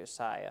after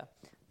Josiah.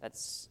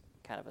 That's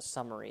kind of a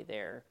summary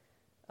there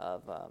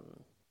of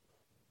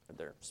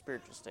their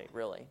spiritual state,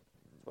 really,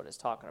 is what it's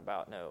talking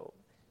about. No,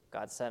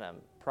 God sent them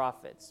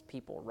prophets,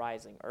 people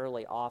rising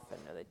early, often.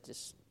 No, they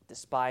just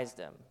despised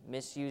them,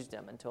 misused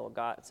them until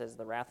God, it says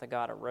the wrath of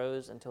God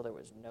arose until there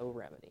was no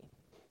remedy.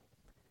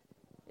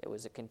 It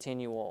was a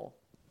continual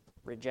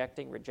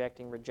rejecting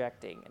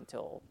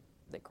until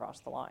they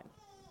crossed the line.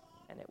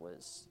 And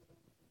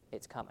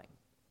it's coming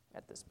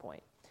at this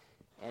point.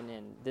 And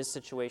in this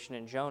situation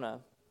in Jonah,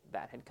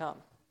 that had come.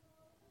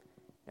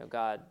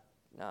 God,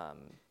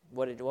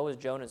 what was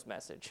Jonah's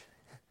message?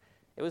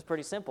 It was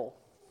pretty simple.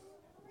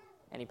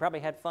 And he probably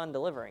had fun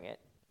delivering it,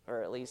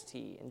 or at least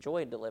he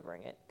enjoyed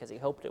delivering it, because he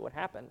hoped it would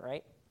happen,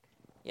 right?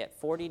 Yet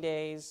 40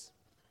 days,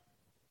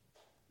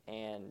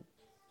 and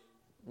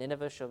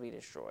Nineveh shall be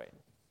destroyed.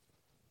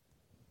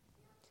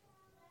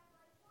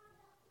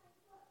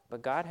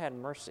 But God had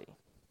mercy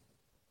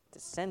to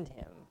send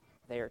him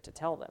there to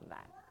tell them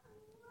that.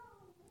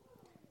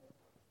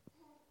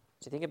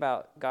 So think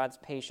about God's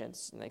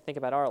patience, and think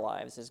about our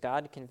lives. Is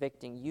God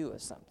convicting you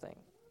of something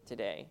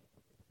today?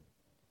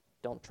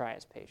 Don't try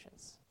his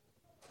patience.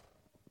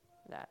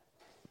 That.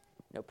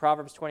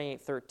 Proverbs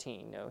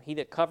 28:13. He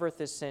that covereth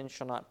his sin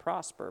shall not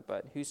prosper,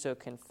 but whoso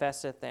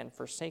confesseth and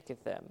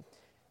forsaketh them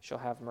shall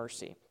have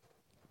mercy.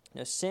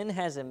 Sin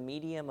has a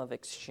medium of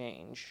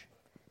exchange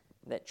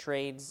that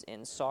trades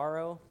in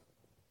sorrow,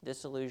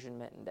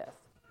 disillusionment, and death.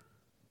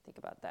 Think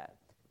about that.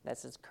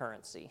 That's its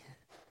currency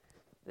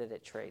that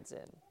it trades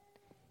in.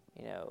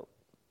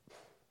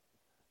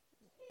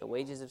 The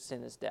wages of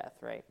sin is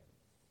death, right?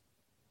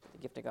 The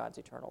gift of God's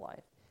eternal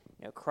life.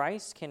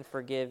 Christ can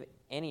forgive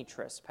any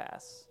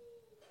trespass,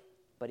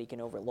 but he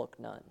can overlook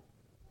none.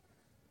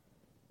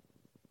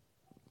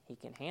 He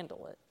can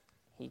handle it.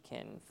 He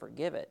can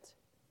forgive it,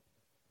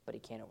 but he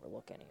can't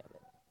overlook any of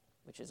it,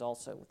 which is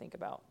also, think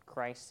about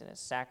Christ and his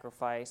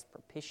sacrifice,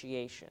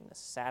 propitiation, the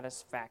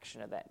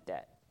satisfaction of that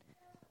debt.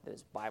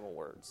 Those Bible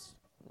words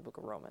in the book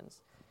of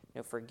Romans.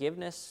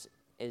 Forgiveness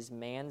is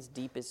man's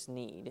deepest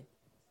need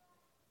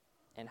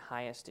and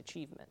highest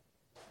achievement.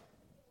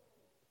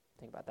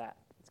 Think about that.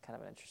 It's kind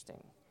of an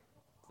interesting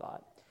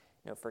thought.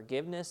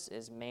 Forgiveness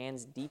is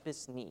man's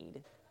deepest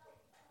need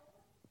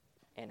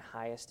and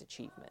highest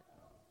achievement.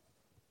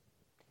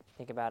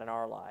 Think about in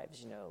our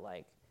lives,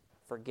 like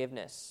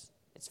forgiveness,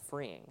 it's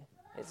freeing,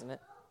 isn't it?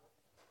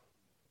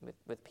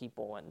 With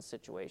people and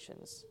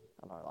situations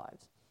in our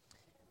lives.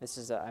 This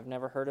is, I've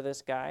never heard of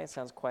this guy. It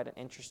sounds quite an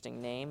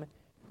interesting name.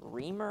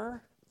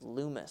 Reamer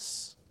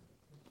Loomis.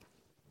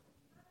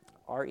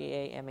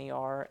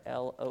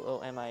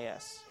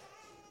 Reamerloomis.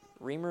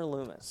 Reamer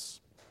Loomis.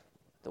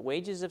 The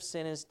wages of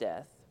sin is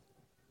death.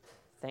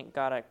 Thank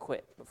God I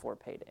quit before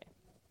payday.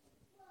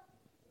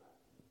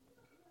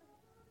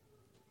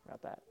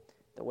 About that.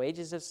 The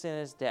wages of sin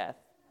is death.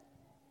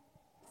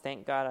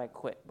 Thank God I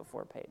quit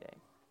before payday.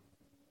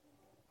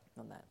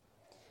 On that.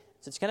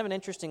 So it's kind of an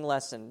interesting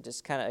lesson,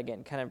 just kind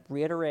of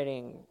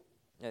reiterating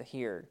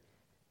here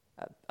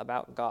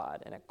about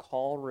God and a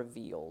call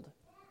revealed,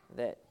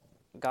 that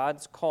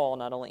God's call,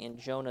 not only in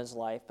Jonah's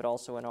life, but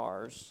also in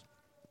ours,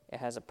 it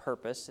has a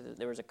purpose.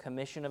 There was a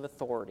commission of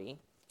authority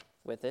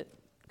with it,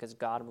 because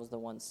God was the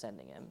one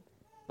sending him,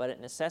 but it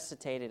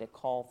necessitated a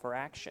call for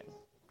action.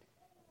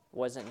 It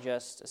wasn't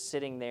just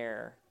sitting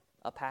there,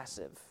 a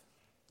passive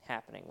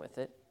happening with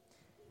it,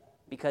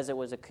 because it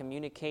was a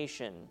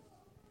communication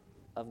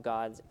of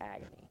God's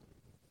agony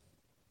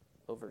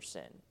over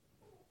sin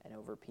and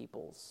over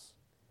people's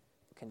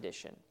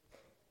condition.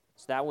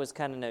 So that was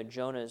kind of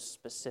Jonah's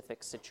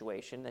specific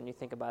situation. Then you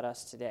think about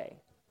us today.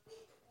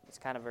 It's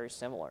kind of very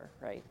similar,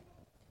 right?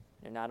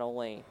 Not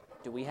only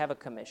do we have a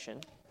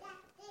commission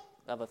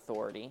of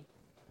authority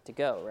to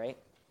go, right?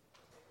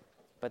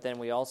 But then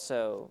we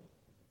also,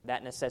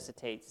 that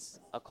necessitates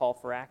a call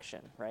for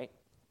action, right?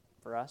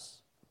 For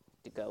us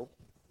to go.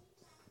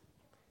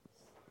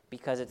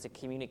 Because it's a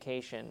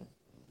communication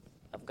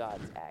of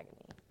God's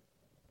agony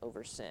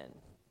over sin.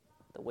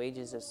 The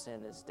wages of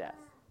sin is death.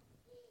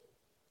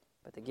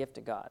 But the gift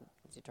of God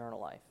is eternal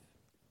life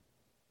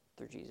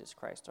through Jesus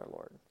Christ our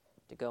Lord.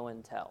 To go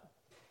and tell.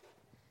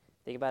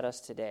 Think about us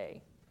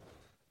today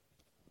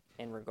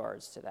in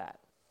regards to that.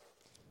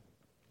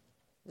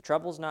 The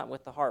trouble's not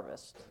with the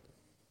harvest.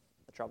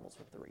 The trouble's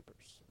with the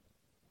reapers.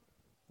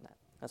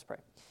 Let's pray.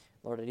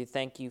 Lord, I do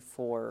thank you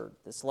for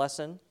this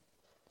lesson.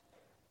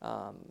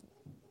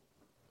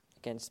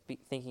 Again,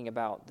 thinking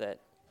about that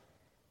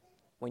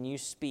when you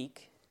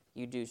speak,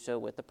 you do so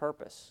with a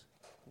purpose.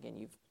 Again,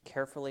 you've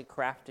carefully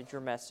crafted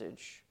your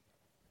message,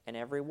 and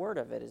every word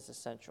of it is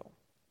essential.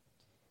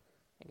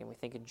 Again, we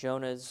think of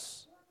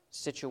Jonah's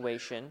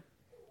situation.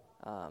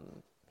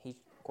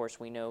 Of course,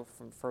 we know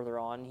from further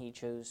on he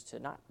chose to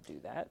not do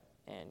that,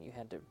 and you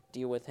had to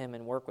deal with him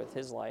and work with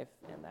his life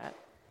in that.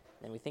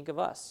 And we think of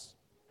us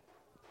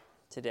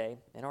today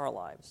in our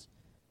lives,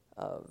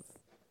 of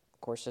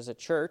course, as a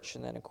church,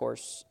 and then, of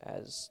course,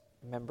 as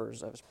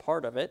members, as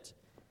part of it,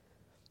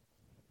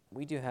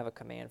 we do have a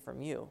command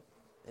from you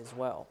as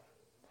well.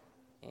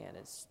 And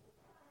it's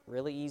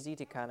really easy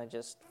to kind of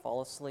just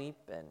fall asleep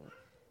and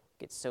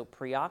get so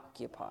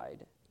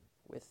preoccupied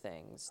with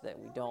things that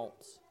we don't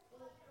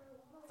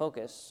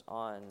focus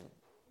on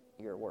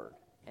your word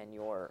and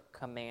your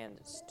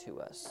commands to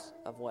us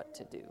of what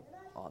to do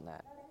on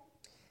that.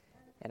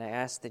 And I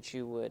ask that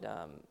you would,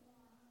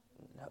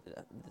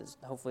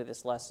 hopefully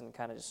this lesson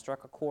kind of just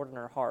struck a chord in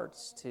our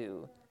hearts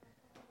to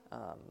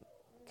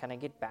kind of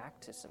get back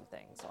to some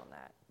things on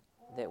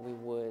that we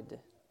would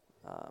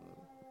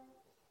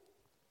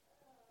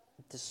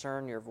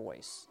discern your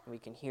voice. We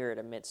can hear it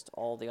amidst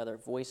all the other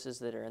voices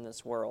that are in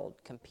this world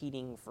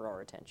competing for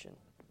our attention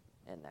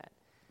in that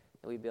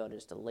we'd be able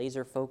just to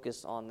laser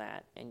focus on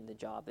that and the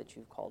job that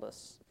you've called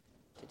us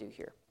to do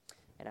here.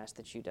 And ask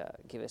that you to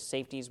give us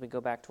safety as we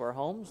go back to our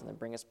homes, and then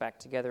bring us back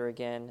together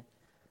again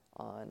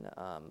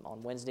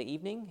on Wednesday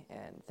evening.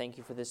 And thank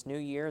you for this new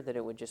year, that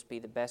it would just be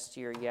the best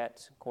year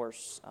yet, of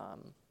course,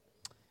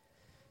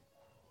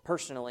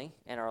 personally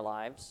in our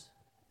lives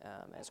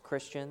as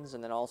Christians,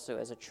 and then also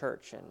as a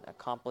church, and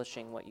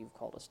accomplishing what you've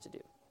called us to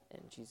do. In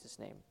Jesus'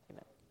 name,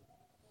 amen.